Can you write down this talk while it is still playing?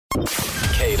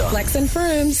Flex and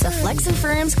Frooms. The Flex and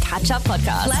Frooms Catch-Up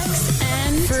Podcast. Flex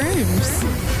and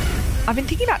Frooms. I've been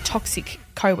thinking about toxic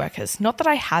co-workers. Not that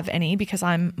I have any because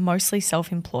I'm mostly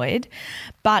self-employed,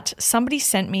 but somebody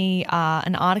sent me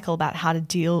an article about how to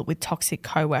deal with toxic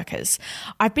co-workers.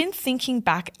 I've been thinking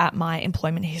back at my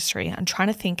employment history and trying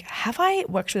to think, have I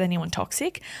worked with anyone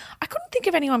toxic? I couldn't think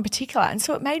of anyone particular, and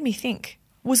so it made me think,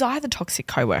 was I the toxic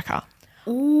co-worker?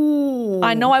 Ooh.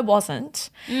 I know I wasn't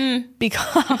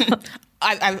because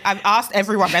I've asked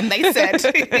everyone and they said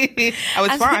I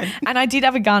was fine. And I did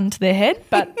have a gun to their head,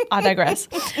 but I digress.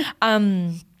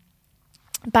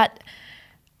 But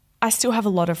I still have a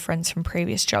lot of friends from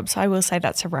previous jobs, so I will say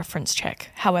that's a reference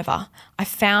check. However, I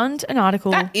found an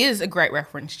article. That is a great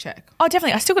reference check. Oh,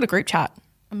 definitely. I still got a group chat.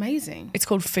 Amazing. It's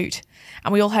called Foot,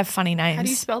 and we all have funny names. How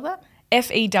do you spell that?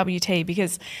 FEWT,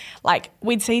 because like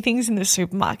we'd see things in the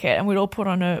supermarket and we'd all put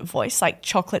on a voice like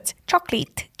chocolate,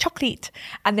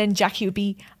 and then Jackie would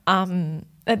be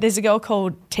there's a girl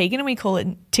called Tegan and we call it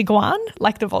Tiguan,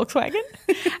 like the Volkswagen.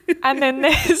 And then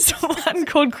there's one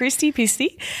called Christy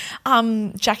Pisty.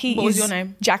 Jackie What was is your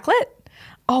name? Jacklet.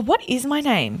 Oh, what is my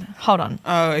name? Hold on.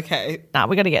 Oh, okay. Nah,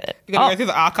 we got to get it. You got to go through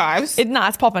the archives.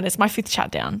 It's popping. It's my fifth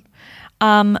chat down.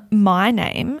 My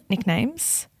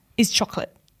nicknames is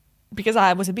Chocolate. Because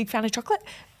I was a big fan of chocolate,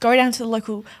 go down to the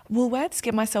local Woolworths,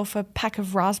 get myself a pack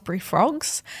of raspberry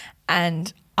frogs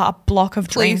and a block of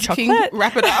Dream Please, chocolate. King,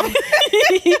 wrap it up.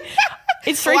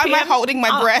 It's 3 Why am I p.m. holding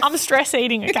my breath? I'm stress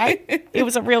eating, okay? It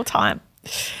was a real time.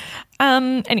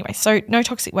 Anyway, so no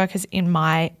toxic workers in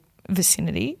my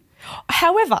vicinity.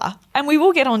 However, and we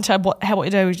will get on to how we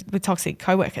do with toxic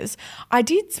co-workers,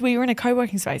 we were in a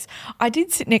co-working space. I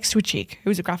did sit next to a chick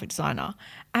who was a graphic designer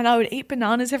and I would eat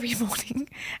bananas every morning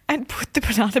and put the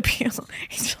banana peel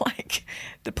into like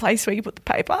the place where you put the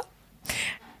paper,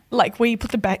 like where you put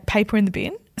the paper in the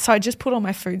bin. So I just put all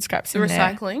my food scraps in there.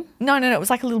 Recycling? No, it was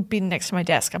like a little bin next to my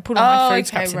desk. I put all my food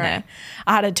scraps in there.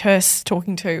 I had a terse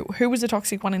talking to who was the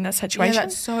toxic one in that situation. Yeah,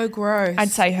 that's so gross. I'd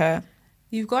say her.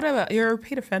 You're a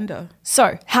repeat offender.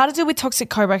 So, how to deal with toxic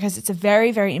co-workers, it's a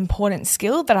very, very important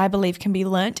skill that I believe can be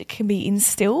learnt, it can be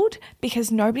instilled,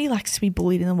 because nobody likes to be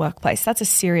bullied in the workplace. That's a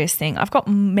serious thing. I've got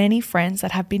many friends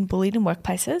that have been bullied in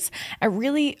workplaces. It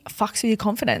really fucks with your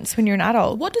confidence when you're an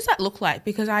adult. What does that look like?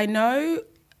 Because I know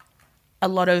a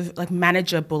lot of like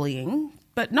manager bullying,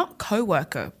 but not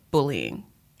co-worker bullying.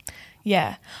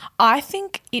 Yeah. I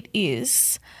think it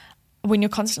is when you're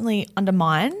constantly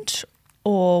undermined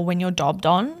or when you're dobbed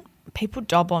on. People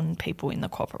dob on people in the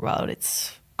corporate world.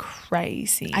 It's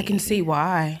crazy. I can see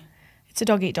why. It's a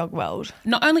dog-eat-dog world.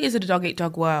 Not only is it a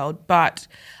dog-eat-dog world, but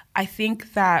I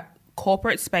think that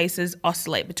corporate spaces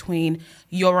oscillate between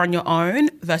you're on your own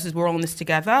versus we're all in this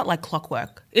together, like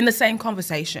clockwork, in the same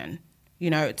conversation.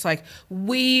 You know, it's like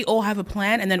we all have a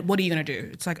plan and then what are you going to do?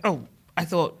 It's like, oh, I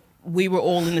thought we were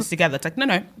all in this together. It's like,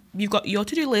 no, you've got your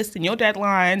to-do list and your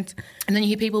deadlines. And then you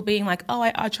hear people being like, oh,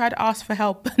 I tried to ask for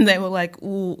help. And they were like,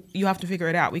 well, you have to figure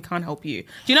it out. We can't help you. Do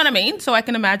you know what I mean? So I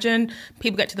can imagine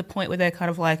people get to the point where they're kind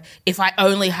of like, if I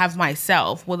only have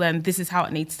myself, well, then this is how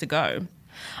it needs to go.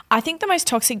 I think the most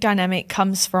toxic dynamic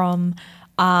comes from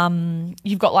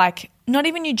you've got like not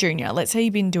even your junior. Let's say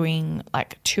you've been doing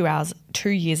like 2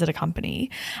 years at a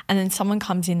company and then someone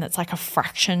comes in that's like a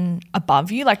fraction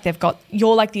above you. Like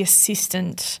you're like the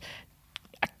assistant.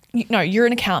 No, you're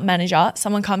an account manager.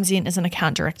 Someone comes in as an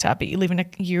account director, but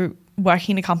you're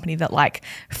working in a company that like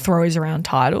throws around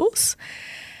titles.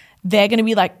 They're going to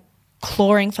be like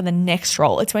clawing for the next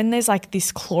role. It's when there's like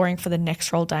this clawing for the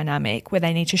next role dynamic where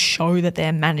they need to show that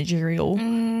they're managerial.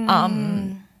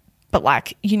 But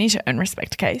like you need to earn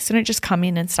respect, okay? So don't just come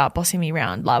in and start bossing me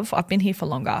around, love. I've been here for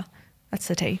longer. That's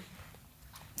the tea.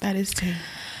 That is tea.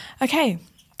 Okay.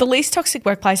 The least toxic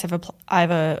workplace I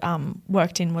ever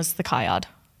worked in was the car yard.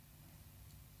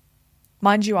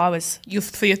 Mind you,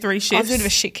 For your 3 shifts? I was a bit of a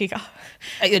shit kicker.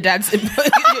 At your dad's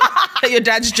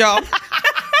job.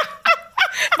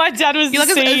 My dad was the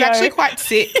CEO. It was actually quite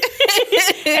sick.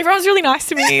 Everyone's really nice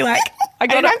to me. Like I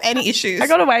didn't have any issues. I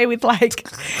got away with like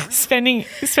spending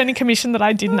commission that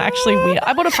I didn't actually win.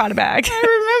 I bought a Prada bag.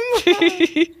 I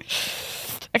remember.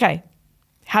 Okay,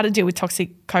 how to deal with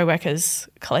toxic co-workers,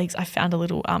 colleagues. I found a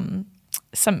little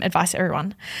some advice to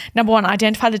everyone. Number 1,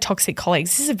 identify the toxic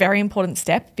colleagues. This is a very important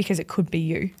step because it could be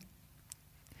you.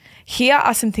 Here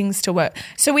are some things to work.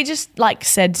 So we just like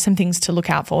said some things to look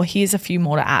out for. Here's a few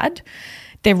more to add.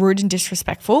 They're rude and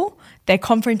disrespectful. They're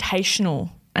confrontational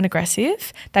and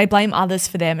aggressive. They blame others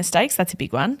for their mistakes. That's a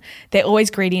big one. They're always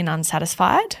greedy and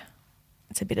unsatisfied.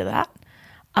 It's a bit of that.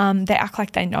 They act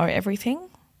like they know everything.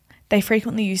 They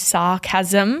frequently use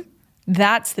sarcasm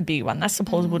That's the big one. That's the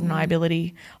plausible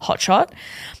deniability hotshot.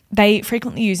 They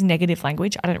frequently use negative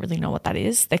language. I don't really know what that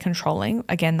is. They're controlling.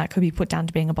 Again, that could be put down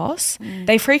to being a boss.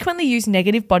 They frequently use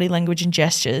negative body language and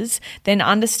gestures, then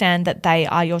understand that they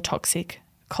are your toxic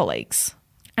colleagues.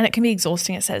 And it can be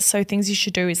exhausting, it says. So things you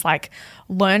should do is like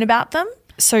learn about them.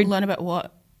 So Learn about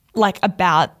what?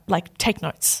 Take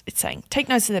notes, it's saying. Take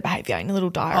notes of their behaviour in a little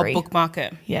diary. Bookmark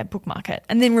it. Yeah, bookmark it.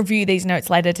 And then review these notes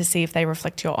later to see if they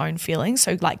reflect your own feelings.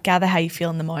 So like gather how you feel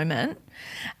in the moment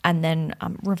and then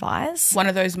revise. One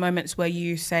of those moments where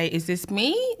you say, is this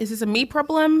me? Is this a me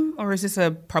problem? Or is this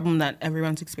a problem that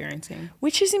everyone's experiencing?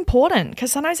 Which is important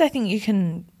because sometimes I think you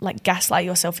can like gaslight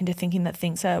yourself into thinking that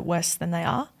things are worse than they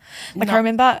are. I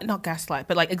remember... Not gaslight,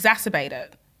 but like exacerbate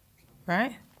it,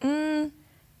 right?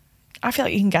 I feel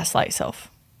like you can gaslight yourself.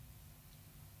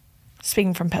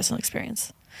 Speaking from personal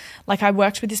experience. Like I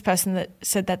worked with this person that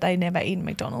said that they never eaten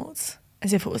McDonald's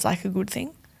as if it was like a good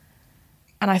thing.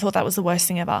 And I thought that was the worst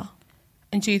thing ever.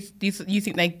 And do you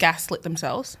think they gaslit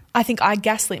themselves? I think I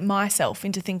gaslit myself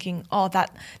into thinking, oh,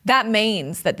 that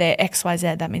means that they're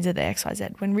XYZ. That means that they're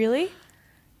XYZ. When really,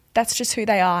 that's just who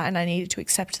they are and I needed to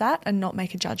accept that and not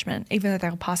make a judgment, even though they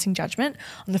were passing judgment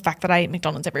on the fact that I eat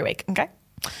McDonald's every week, okay?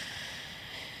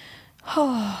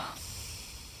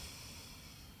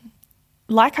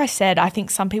 Like I said, I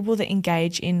think some people that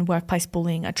engage in workplace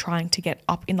bullying are trying to get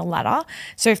up in the ladder.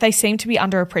 So if they seem to be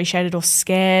underappreciated or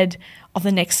scared of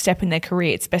the next step in their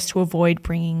career, it's best to avoid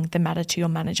bringing the matter to your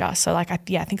manager. So I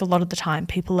think a lot of the time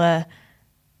people are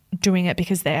doing it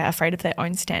because they're afraid of their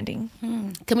own standing.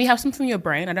 Can we have some from your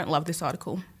brain? I don't love this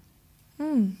article.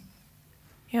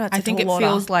 Yeah, I think it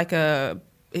feels like a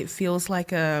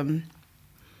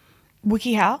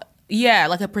WikiHow? Yeah,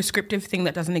 like a prescriptive thing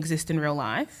that doesn't exist in real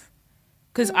life.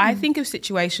 Because I think of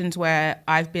situations where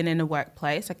I've been in a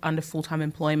workplace, like under full-time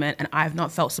employment, and I've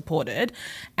not felt supported.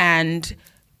 And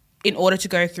in order to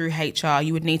go through HR,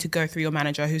 you would need to go through your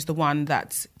manager, who's the one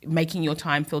that's making your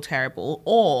time feel terrible.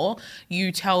 Or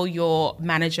you tell your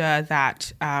manager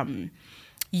that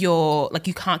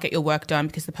you can't get your work done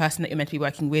because the person that you're meant to be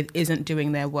working with isn't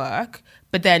doing their work.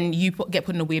 But then you get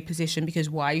put in a weird position because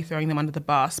why are you throwing them under the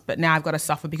bus? But now I've got to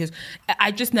suffer because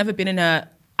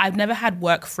I've never had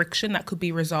work friction that could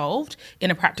be resolved in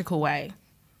a practical way.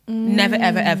 Never,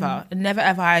 ever, ever. Never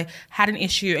ever I had an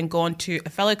issue and gone to a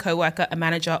fellow coworker, a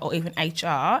manager, or even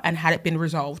HR and had it been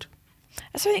resolved.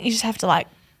 That's why I think you just have to like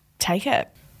take it.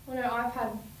 Well, no, I've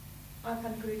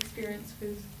had a good experience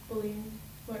with bullying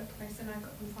workplace and I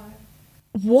got them fired.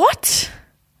 What?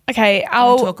 Okay,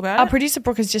 talk about our it? producer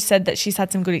Brooke has just said that she's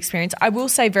had some good experience. I will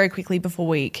say very quickly before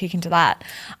we kick into that,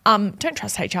 don't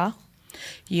trust HR.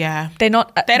 Yeah. They don't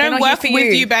work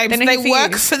with you, babes. They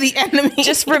work for the enemy.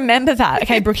 Just remember that.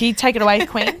 Okay, Brookie, take it away,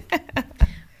 Queen.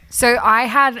 So I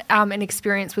had an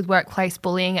experience with workplace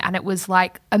bullying and it was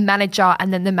like a manager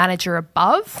and then the manager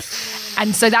above.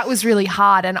 And so that was really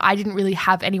hard and I didn't really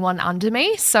have anyone under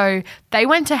me. So they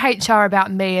went to HR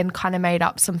about me and kind of made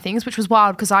up some things, which was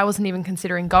wild because I wasn't even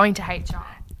considering going to HR.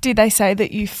 Did they say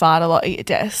that you fart a lot at your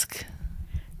desk?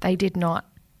 They did not.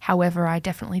 However, I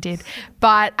definitely did.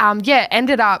 But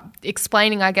ended up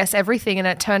explaining, I guess, everything. And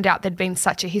it turned out there'd been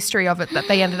such a history of it that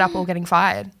they ended up all getting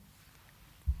fired.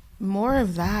 More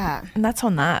of that. And that's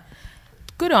on that.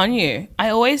 Good on you. I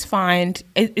always find,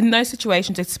 in those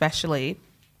situations especially,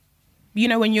 you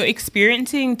know, when you're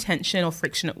experiencing tension or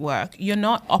friction at work, you're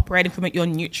not operating from it, you're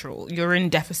neutral. You're in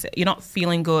deficit. You're not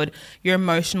feeling good. You're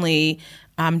emotionally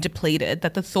depleted.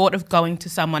 That the thought of going to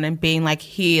someone and being like,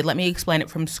 here, let me explain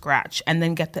it from scratch and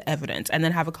then get the evidence and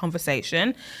then have a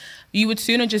conversation, you would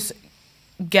sooner just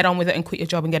get on with it and quit your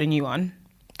job and get a new one.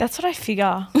 That's what I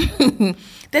figure.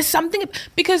 There's something,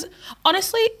 because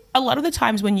honestly, a lot of the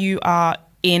times when you are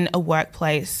in a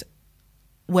workplace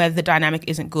where the dynamic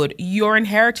isn't good, you're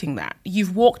inheriting that.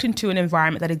 You've walked into an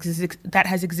environment that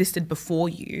has existed before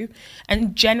you.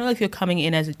 And generally, if you're coming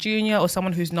in as a junior or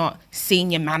someone who's not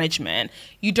senior management,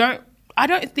 I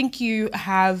don't think you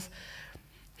have,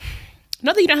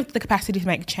 not that you don't have the capacity to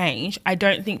make change. I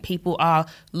don't think people are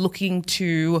looking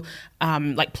to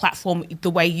platform the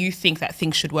way you think that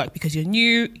things should work because you're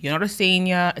new, you're not a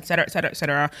senior, et cetera, et cetera, et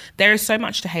cetera. There is so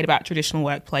much to hate about traditional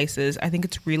workplaces. I think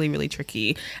it's really, really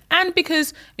tricky. And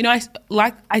because, you know,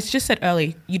 like I just said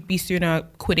earlier, you'd be sooner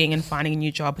quitting and finding a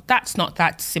new job, but that's not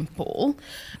that simple.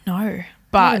 No.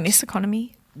 But not in this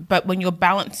economy. But when you're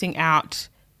balancing out,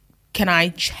 can I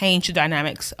change the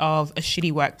dynamics of a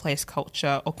shitty workplace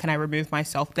culture or can I remove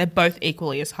myself? They're both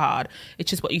equally as hard. It's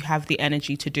just what you have the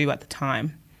energy to do at the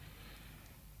time.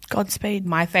 Godspeed.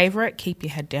 My favourite, keep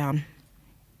your head down.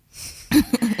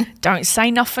 Don't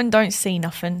say nothing, don't see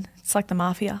nothing. It's like the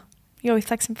mafia. You're with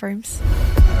Flex and Frooms.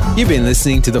 You've been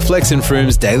listening to the Flex and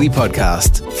Frooms Daily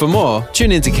Podcast. For more,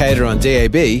 tune in to Cater on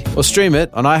DAB or stream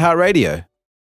it on iHeartRadio.